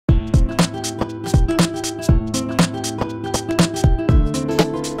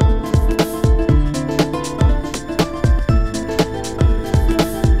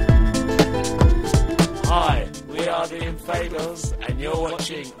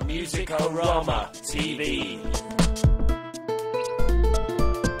Musicorama TV.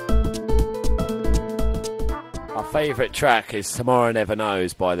 Our favourite track is Tomorrow Never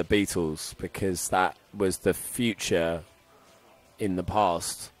Knows by the Beatles, because that was the future in the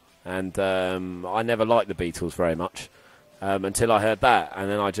past. And I never liked the Beatles very much until I heard that, and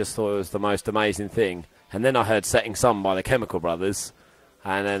then I just thought it was the most amazing thing. And then I heard Setting Sun by the Chemical Brothers,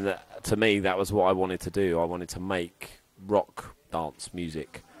 and then to me that was what I wanted to do. I wanted to make rock dance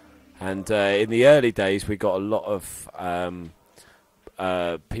music. And in the early days we got a lot of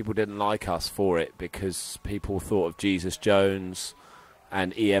people didn't like us for it, because people thought of Jesus Jones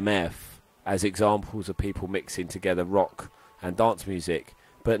and EMF as examples of people mixing together rock and dance music.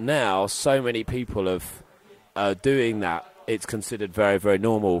 But now so many people are doing that, it's considered very, very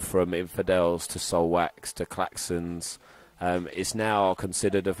normal, from Infadels to Soul Wax to Klaxons. It's now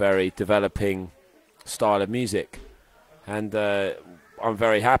considered a very developing style of music. And I'm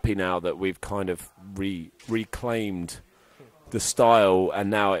very happy now that we've kind of reclaimed the style,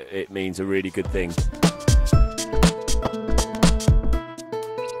 and now it means a really good thing.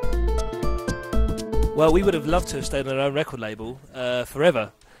 Well, we would have loved to have stayed on our own record label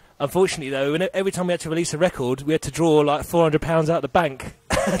forever. Unfortunately, though, every time we had to release a record, we had to draw like £400 out of the bank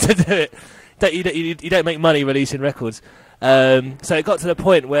to do it. You don't make money releasing records. So it got to the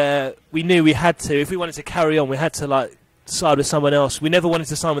point where we knew we had to, if we wanted to carry on, we had to like side with someone else. We never wanted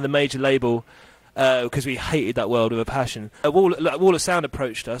to sign with a major label because we hated that world with a passion. Wall of Sound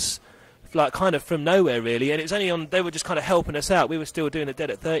approached us, like kind of from nowhere really, and it was only on, they were just kind of helping us out. We were still doing a Dead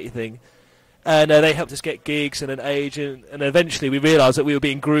at 30 thing. And they helped us get gigs and an agent, and eventually we realised that we were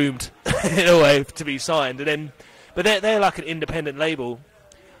being groomed in a way to be signed. And then, but they're like an independent label,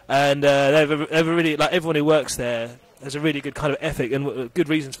 and they're really, like, everyone who works there has a really good kind of ethic and good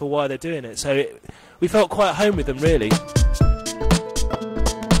reasons for why they're doing it. So we felt quite at home with them, really.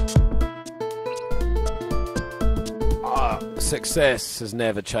 Success has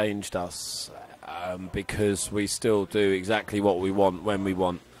never changed us, because we still do exactly what we want when we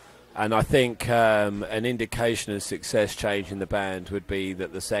want. And I think an indication of success changing the band would be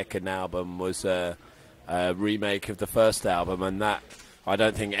that the second album was a remake of the first album, and that I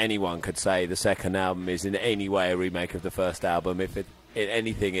don't think anyone could say the second album is in any way a remake of the first album. If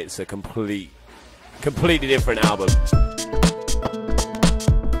anything, it's a completely different album.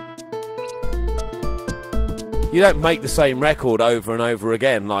 You don't make the same record over and over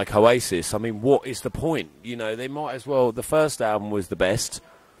again like Oasis. I mean, what is the point? You know, they might as well. The first album was the best.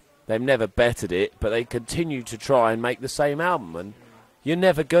 They've never bettered it, but they continue to try and make the same album, and you're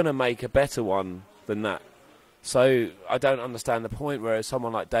never going to make a better one than that. So I don't understand the point, whereas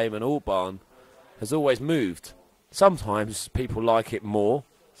someone like Damon Albarn has always moved. Sometimes people like it more,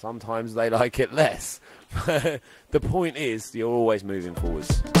 sometimes they like it less. The point is, you're always moving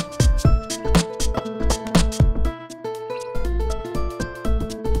forwards.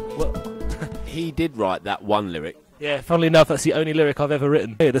 Well, he did write that one lyric. Yeah, funnily enough, that's the only lyric I've ever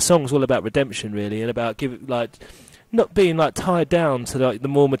written. Yeah, the song's all about redemption, really, and about not being like tied down to like the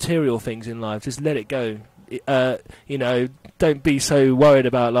more material things in life. Just let it go. You know, don't be so worried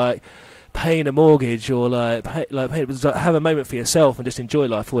about like paying a mortgage or have a moment for yourself and just enjoy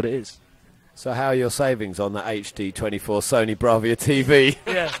life for what it is. So, how are your savings on that HD 24 Sony Bravia TV?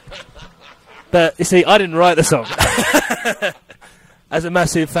 Yeah, but you see, I didn't write the song. As a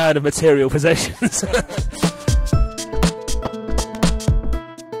massive fan of material possessions.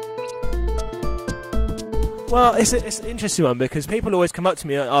 Well, it's an interesting one, because people always come up to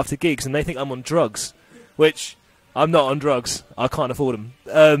me after gigs and they think I'm on drugs, which I'm not on drugs. I can't afford them.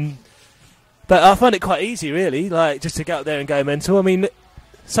 But I find it quite easy, really, like just to get up there and go mental. I mean,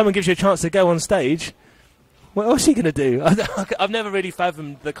 someone gives you a chance to go on stage, what else are you going to do? I've never really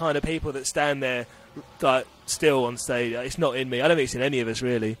fathomed the kind of people that stand there like still on stage. It's not in me. I don't think it's in any of us,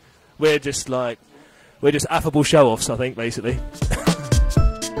 really. We're just affable show-offs, I think, basically.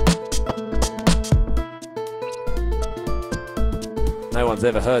 No one's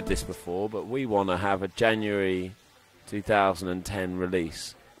ever heard this before, but we want to have a January 2010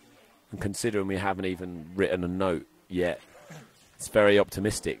 release. And considering we haven't even written a note yet, it's very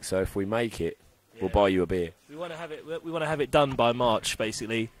optimistic. So if we make it, we'll buy you a beer. We want to have it. We want to have it done by March,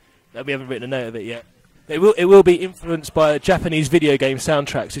 basically. We haven't written a note of it yet. It will be influenced by Japanese video game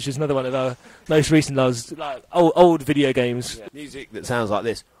soundtracks, which is another one of our most recent loves, like old video games. Yeah. Music that sounds like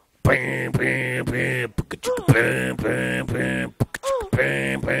this.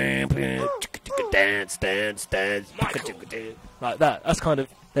 Dance, dance, dance. Like that. That's kind of,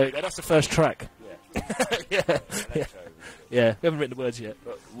 there we go. That's the first track. Yeah. Yeah. We haven't written the words yet.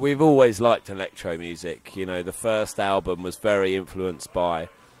 But we've always liked electro music. You know, the first album was very influenced by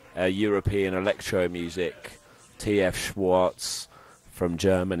European electro music. T.F. Schwartz from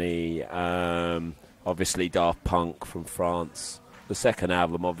Germany, obviously Daft Punk from France. The second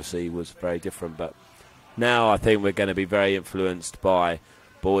album obviously was very different, but now I think we're going to be very influenced by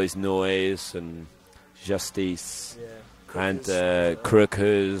Boys Noise and Justice and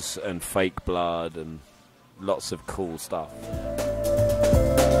Crookers and Fake Blood and lots of cool stuff.